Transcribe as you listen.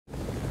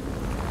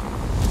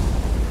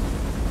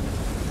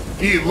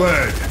Eat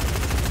lead.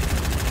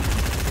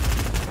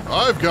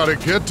 I've got to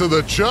get to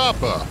the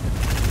chopper.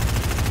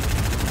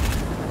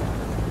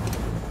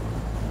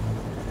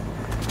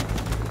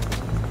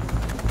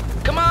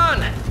 Come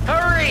on,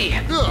 hurry!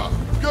 Yeah,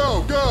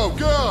 go, go,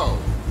 go!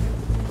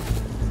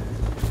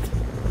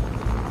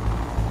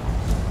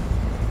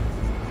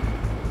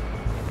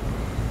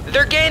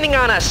 They're gaining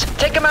on us.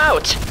 Take them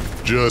out.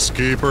 Just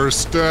keep her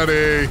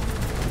steady.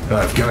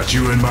 I've got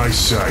you in my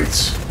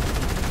sights.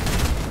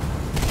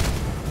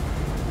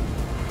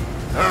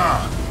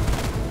 Ah!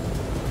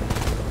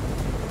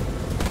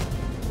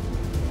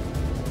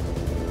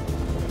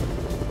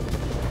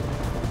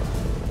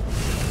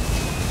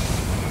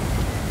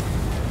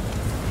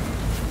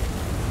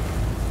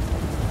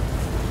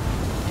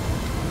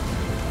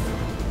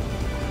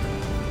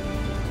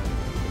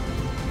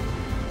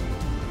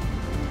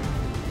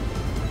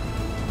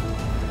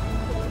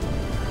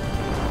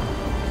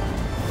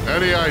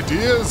 Any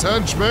ideas,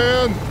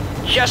 henchman?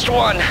 Just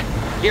one.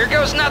 Here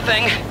goes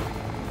nothing.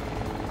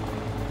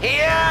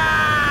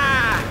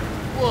 Yeah!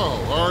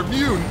 Whoa, are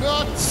you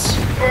nuts?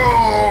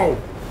 Oh!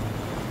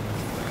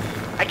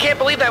 I can't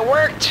believe that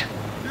worked.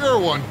 You're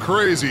one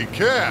crazy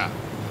cat.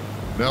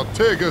 Now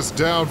take us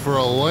down for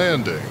a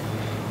landing.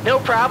 No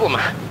problem.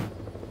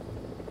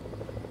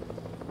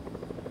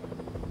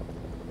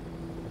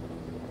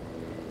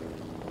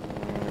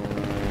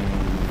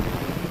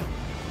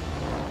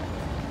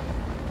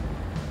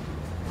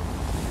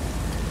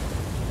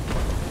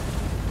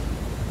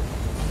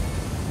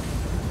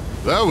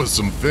 That was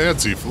some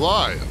fancy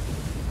flying.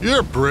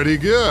 You're pretty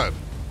good.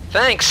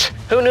 Thanks.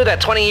 Who knew that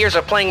 20 years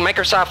of playing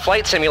Microsoft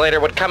Flight Simulator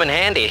would come in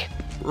handy?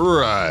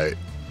 Right.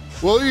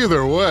 Well,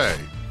 either way,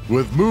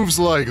 with moves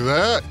like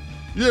that,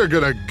 you're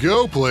gonna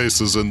go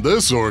places in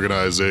this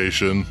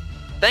organization.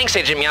 Thanks,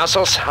 Agent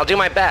Meowscles. I'll do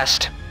my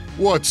best.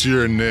 What's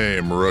your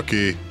name,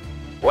 rookie?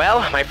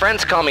 Well, my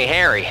friends call me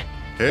Harry.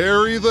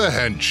 Harry the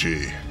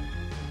Henchy.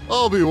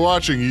 I'll be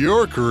watching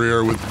your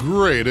career with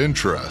great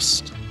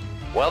interest.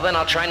 Well, then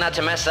I'll try not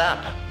to mess up.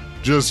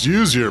 Just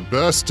use your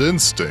best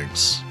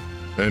instincts.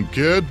 And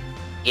kid,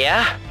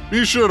 Yeah?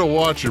 be sure to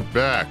watch your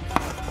back.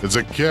 It's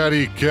a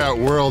cat-eat-cat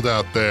world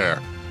out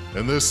there,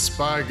 and this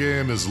spy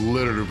game is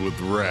littered with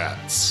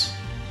rats.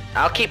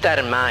 I'll keep that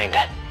in mind.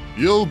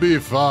 You'll be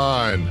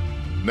fine.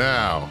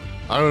 Now,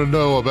 I don't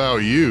know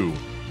about you,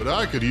 but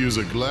I could use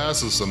a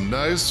glass of some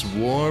nice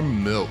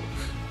warm milk.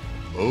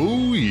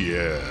 Oh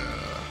yeah.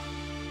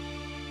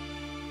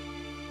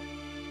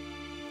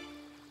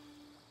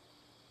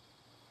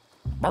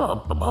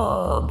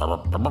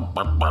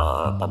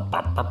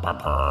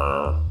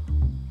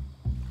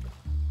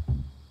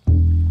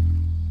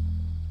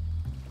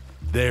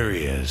 There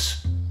he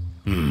is.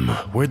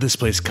 Where'd this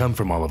place come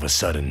from all of a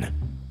sudden?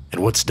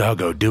 And what's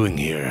Doggo doing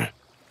here?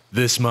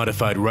 This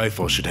modified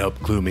rifle should help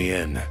clue me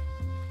in.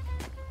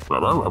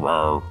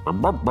 Oh,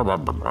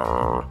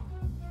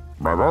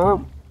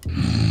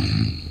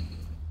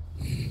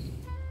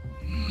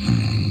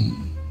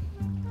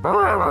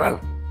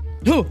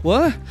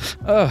 what?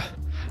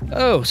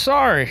 Oh,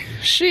 sorry.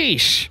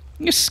 Sheesh.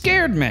 You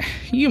scared me.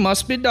 You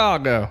must be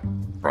Doggo.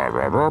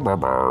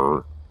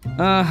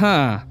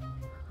 Uh-huh.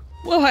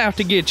 We'll have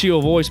to get you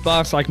a voice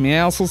box like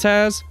Meowscles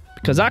has,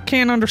 because I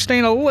can't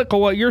understand a lick of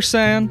what you're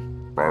saying.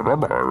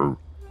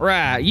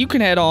 Right, you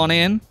can head on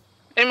in.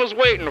 Emma's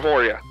waiting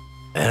for you.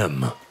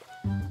 M.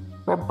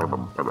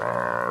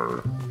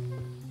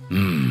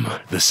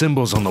 The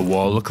symbols on the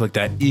wall look like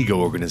that ego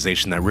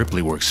organization that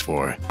Ripley works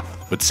for,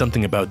 but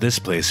something about this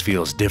place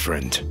feels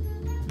different.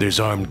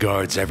 There's armed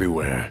guards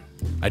everywhere.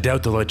 I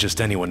doubt they'll let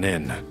just anyone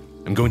in.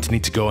 I'm going to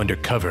need to go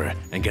undercover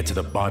and get to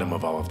the bottom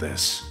of all of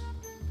this.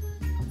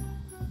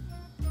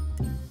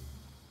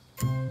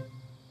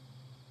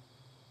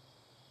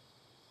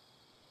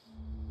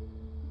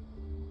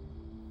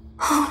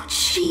 Oh,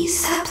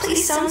 jeez, that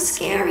place sounds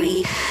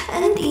scary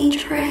and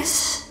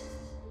dangerous.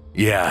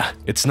 Yeah,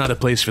 it's not a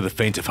place for the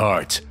faint of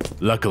heart.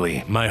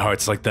 Luckily, my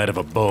heart's like that of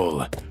a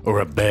bull, or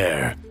a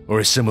bear, or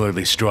a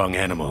similarly strong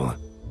animal.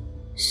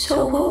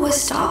 So what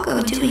was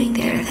Doggo doing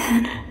there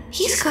then?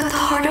 He's got the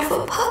heart of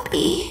a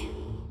puppy.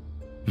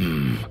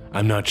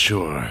 I'm not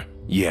sure,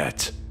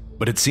 yet.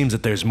 But it seems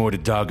that there's more to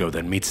Doggo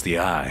than meets the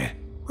eye.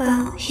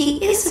 Well,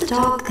 he is a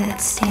dog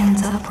that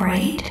stands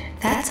upright.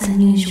 That's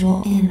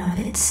unusual in and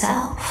of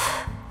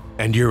itself.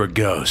 And you're a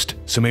ghost,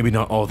 so maybe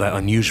not all that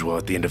unusual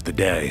at the end of the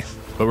day.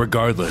 But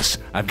regardless,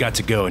 I've got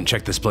to go and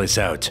check this place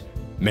out.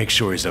 Make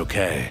sure he's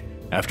okay.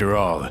 After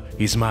all,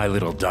 he's my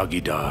little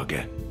doggy dog.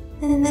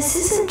 And this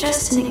isn't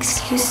just an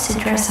excuse to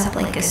dress up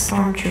like a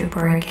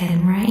stormtrooper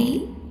again,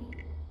 right?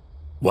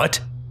 What?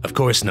 Of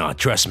course not,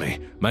 trust me.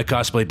 My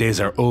cosplay days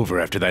are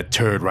over after that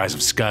turd Rise of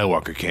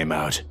Skywalker came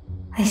out.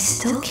 I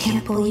still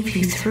can't believe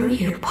you threw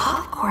your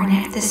popcorn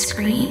at the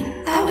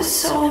screen. That was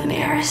so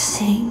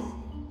embarrassing.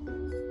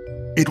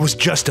 It was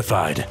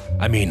justified.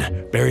 I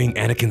mean, burying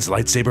Anakin's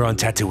lightsaber on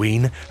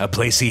Tatooine, a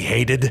place he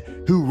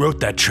hated? Who wrote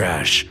that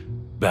trash?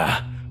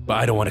 But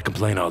I don't want to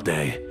complain all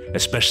day,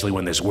 especially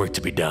when there's work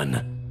to be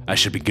done. I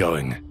should be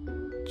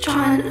going.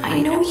 John,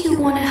 I know you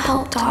want to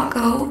help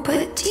Doggo,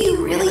 but do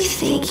you really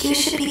think you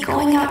should be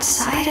going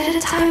outside at a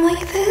time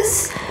like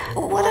this?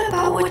 What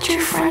about what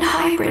your friend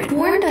Hybrid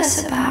warned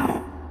us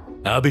about?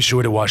 I'll be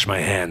sure to wash my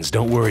hands,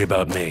 don't worry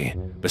about me.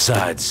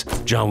 Besides,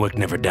 John Wick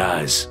never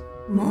dies.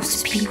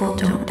 Most people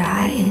don't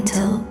die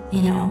until,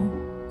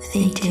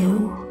 they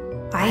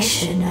do. I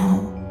should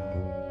know.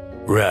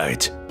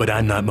 Right, but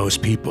I'm not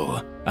most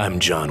people. I'm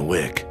John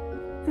Wick.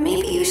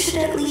 Maybe you should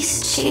at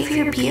least shave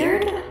your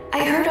beard?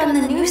 I heard on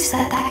the news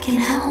that can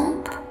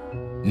help.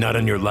 Not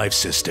on your life,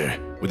 sister.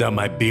 Without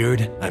my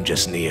beard, I'm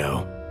just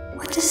Neo.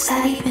 What does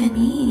that even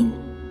mean?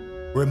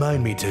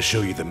 Remind me to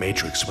show you the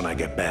Matrix when I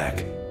get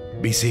back.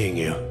 Be seeing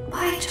you.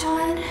 Bye,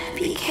 John.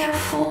 Be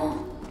careful.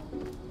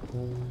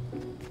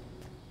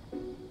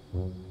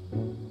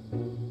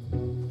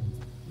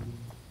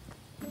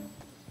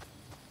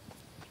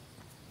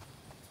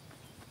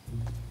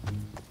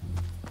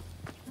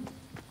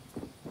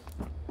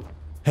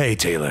 Hey,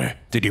 Taylor.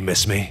 Did you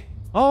miss me?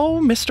 Oh,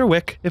 Mr.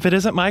 Wick, if it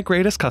isn't my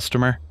greatest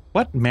customer.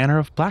 What manner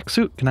of black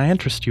suit can I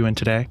interest you in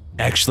today?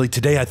 Actually,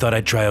 today I thought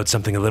I'd try out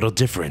something a little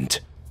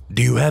different.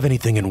 Do you have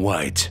anything in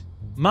white?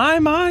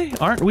 My,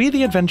 aren't we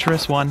the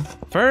adventurous one?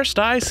 First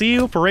I see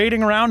you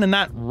parading around in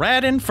that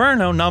Red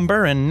Inferno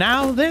number, and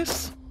now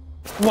this?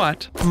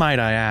 What, might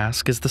I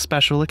ask, is the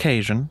special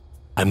occasion?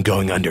 I'm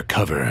going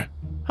undercover.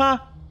 Huh,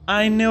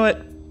 I knew it.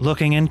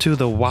 Looking into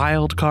the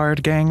Wild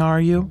Card gang,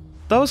 are you?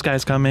 Those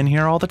guys come in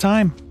here all the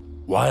time.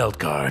 Wild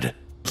Card?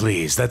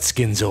 Please, that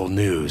skin's old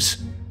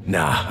news.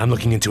 Nah, I'm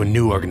looking into a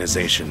new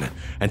organization,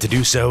 and to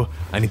do so,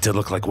 I need to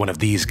look like one of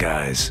these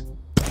guys.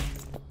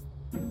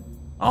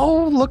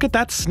 Oh, look at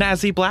that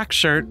snazzy black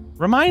shirt.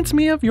 Reminds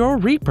me of your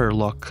Reaper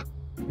look.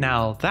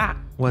 Now that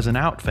was an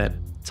outfit.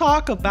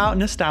 Talk about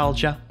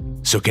nostalgia.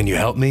 So can you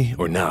help me,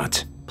 or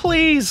not?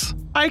 Please,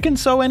 I can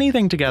sew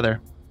anything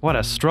together. What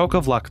a stroke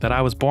of luck that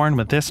I was born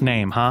with this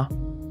name, huh?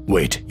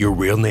 Wait, your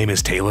real name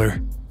is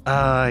Taylor?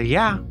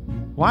 Yeah.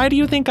 Why do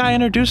you think I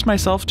introduced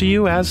myself to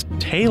you as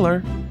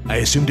Taylor? I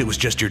assumed it was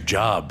just your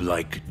job,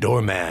 like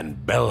doorman,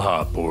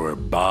 bellhop, or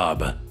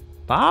Bob.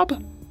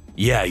 Bob?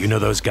 Yeah, you know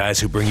those guys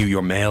who bring you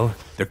your mail?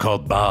 They're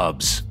called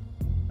Bobs.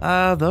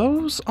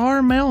 Those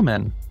are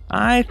mailmen.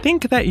 I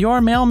think that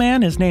your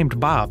mailman is named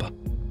Bob.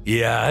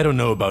 Yeah, I don't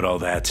know about all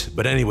that.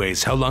 But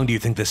anyways, how long do you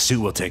think this suit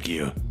will take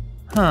you?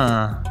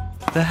 Huh.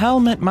 The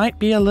helmet might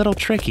be a little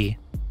tricky.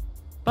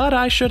 But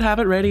I should have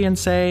it ready in,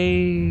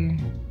 say,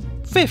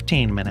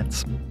 15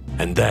 minutes.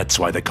 And that's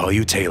why they call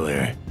you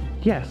Taylor.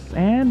 Yes,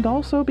 and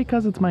also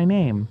because it's my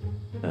name.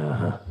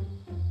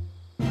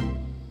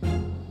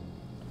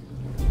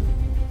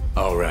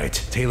 Alright,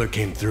 Taylor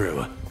came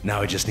through.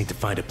 Now I just need to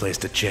find a place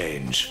to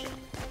change.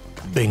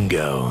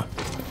 Bingo.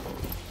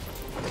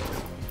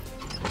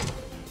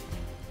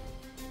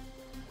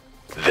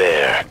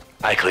 There.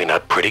 I clean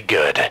up pretty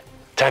good.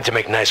 Time to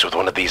make nice with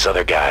one of these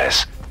other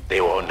guys.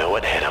 They won't know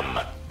what hit them.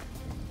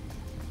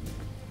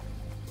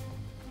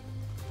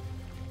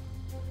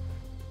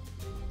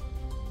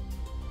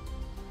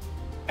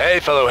 Hey,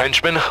 fellow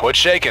henchman, what's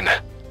shaking?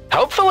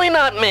 Hopefully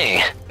not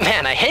me.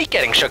 Man, I hate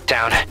getting shook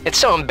down. It's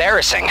so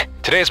embarrassing.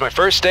 Today's my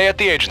first day at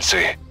the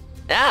agency.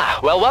 Ah,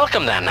 well,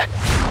 welcome then.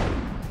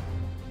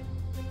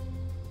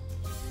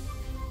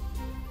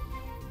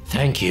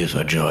 Thank you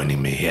for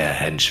joining me here,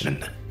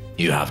 henchman.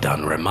 You have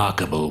done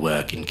remarkable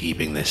work in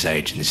keeping this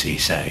agency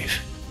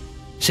safe.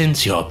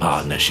 Since your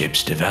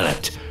partnership's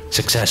developed,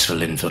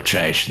 successful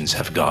infiltrations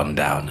have gone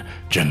down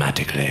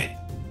dramatically.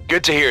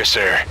 Good to hear,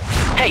 sir.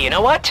 Hey, you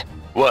know what?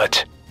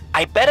 What?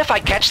 I bet if I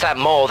catch that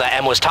mole that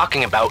Em was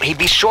talking about, he'd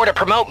be sure to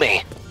promote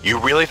me. You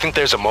really think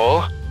there's a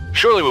mole?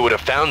 Surely we would have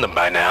found them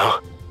by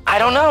now. I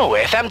don't know.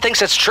 If Em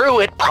thinks it's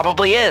true, it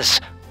probably is.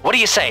 What do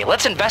you say?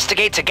 Let's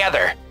investigate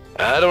together.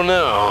 I don't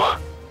know.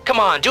 Come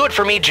on, do it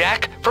for me,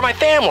 Jack. For my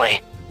family.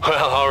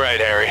 Well,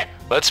 alright, Harry.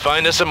 Let's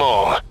find us a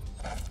mole.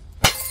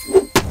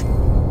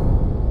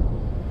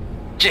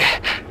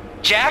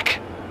 Jack?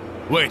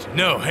 Wait,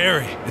 no,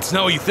 Harry. It's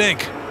not what you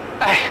think.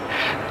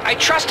 I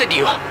trusted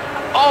you.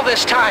 All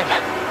this time.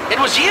 It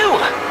was you!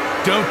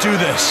 Don't do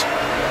this.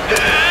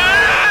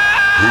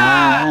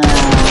 No!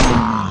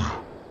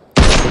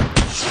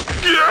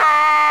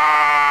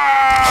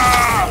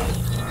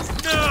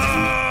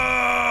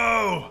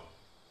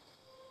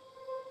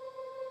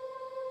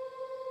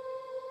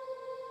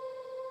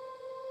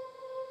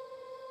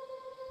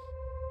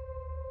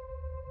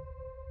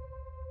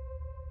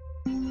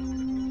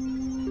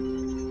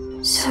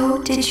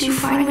 So, did you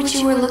find what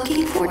you were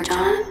looking for,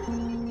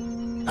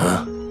 John?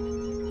 Huh?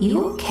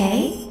 You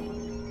okay?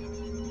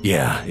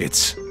 Yeah,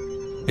 it's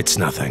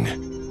nothing.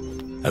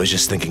 I was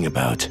just thinking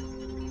about...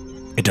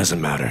 It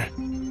doesn't matter.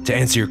 To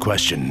answer your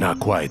question, not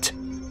quite.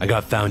 I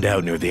got found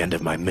out near the end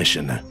of my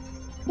mission.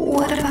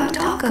 What about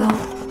Doggo?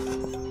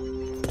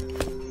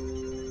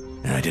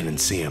 I didn't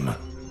see him,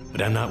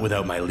 but I'm not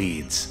without my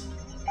leads.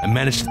 I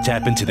managed to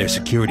tap into their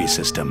security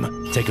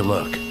system. Take a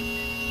look.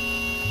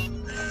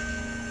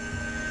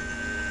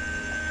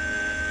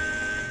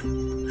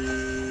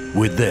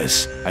 With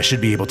this, I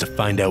should be able to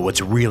find out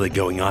what's really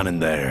going on in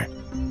there.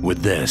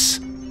 With this,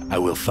 I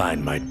will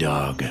find my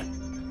dog.